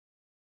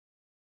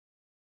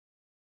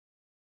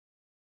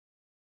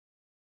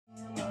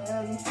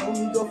Told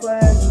me go for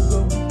action, go.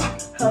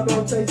 Hop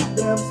on taste the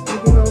damn,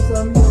 speaking on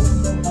something you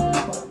don't know.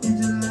 You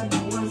just like the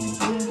ones you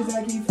feel, cause I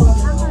keep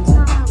fucking on.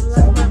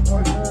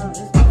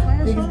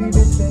 Niggas be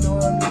bitch, they know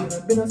I'm leaving.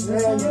 I've been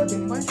outside, yeah, I've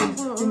been in the city.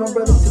 See my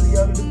brother till he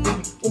out of the city.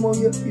 One more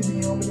year, you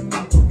be home in a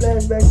minute.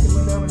 Flashback to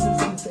when I was in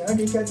something. I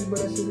can't catch it, but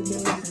I should've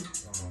been listening.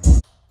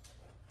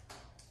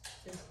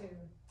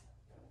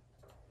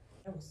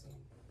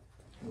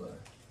 What?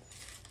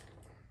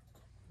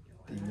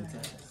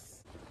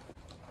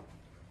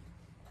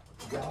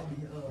 Y'all be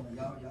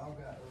y'all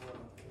got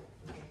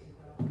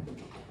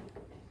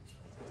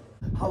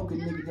Hawk a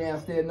nigga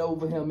downstairs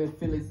over him and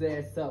fill his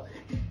ass up.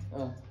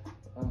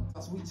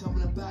 So we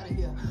jumping up out of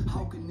here.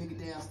 Hawk a nigga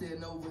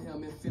downstairs over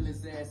him and fill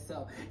his ass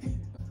up.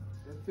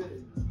 Fill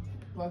it.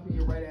 Pumping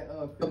you right at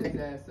fill his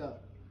ass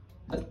up.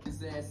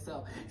 His ass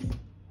up.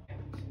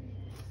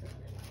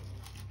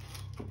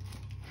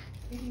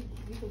 You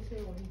can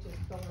tell when he just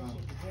throwing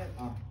shit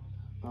together.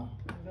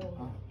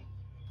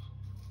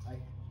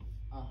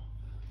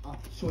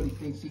 Shorty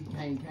thinks she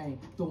gang,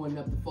 throwing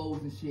up the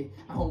foes and shit.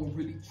 I don't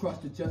really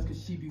trust her just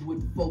cause she be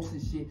with the folks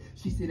and shit.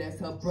 She said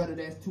that's her brother,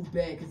 that's too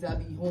bad cause I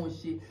be hoeing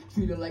shit.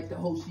 Treat her like the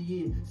hoe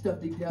she is,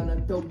 stuff dick down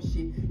her throat and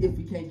shit. If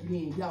we can't get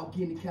in, y'all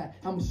get in the car.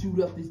 I'ma shoot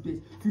up this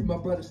bitch. Free my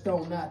brother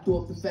Stone, I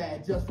throw up the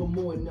fad just for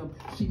more than them.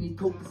 She need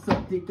coke to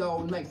suck dick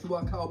all night, so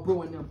I call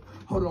bro and them.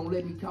 Hold on,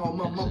 let me call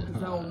my mom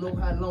cause I don't know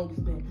how long it's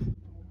been.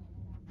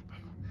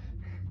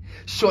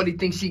 Shorty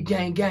thinks she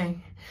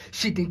gang.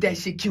 She think that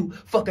shit cute.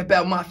 Fuck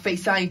about my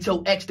face, I ain't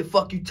your ex, the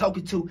fuck you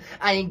talking to.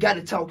 I ain't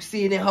gotta talk,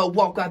 see it in her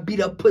walk, I beat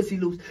up pussy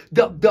loose.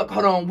 Duck,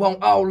 hold on,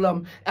 want all of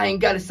them. I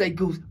ain't gotta say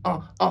goose,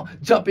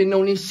 jumping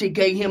on this shit,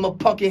 gave him a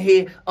pumpkin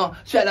head.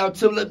 Shout out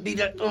to Lil B,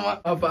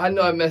 I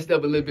know I messed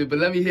up a little bit, but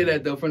let me hear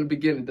that though, from the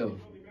beginning though.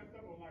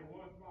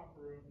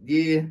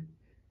 Yeah,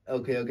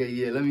 okay,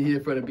 yeah, let me hear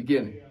it from the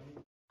beginning.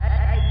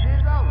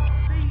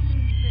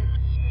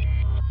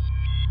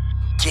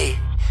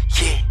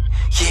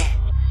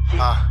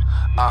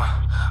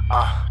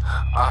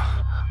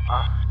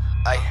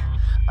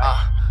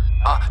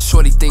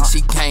 Shorty thinks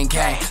she gang,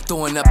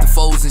 throwing up the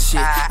foes and shit.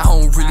 I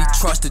don't really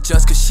trust her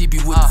just cause she be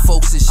with the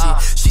folks and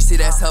shit. She said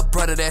that's her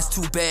brother, that's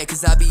too bad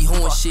cause I be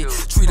hoeing shit.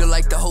 Treat her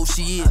like the hoe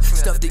she is,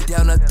 stuff dick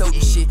down her throat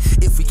and shit.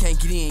 If we can't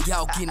get in,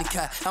 y'all get in the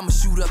car. I'ma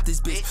shoot up this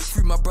bitch.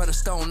 Free my brother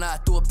Stone, I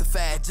throw up the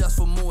fad just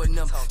for more than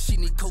them. She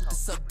need coke to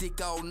suck dick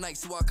all night,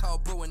 so I call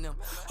bro and them.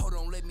 Hold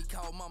on, let me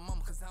call my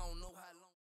mama cause I don't know how.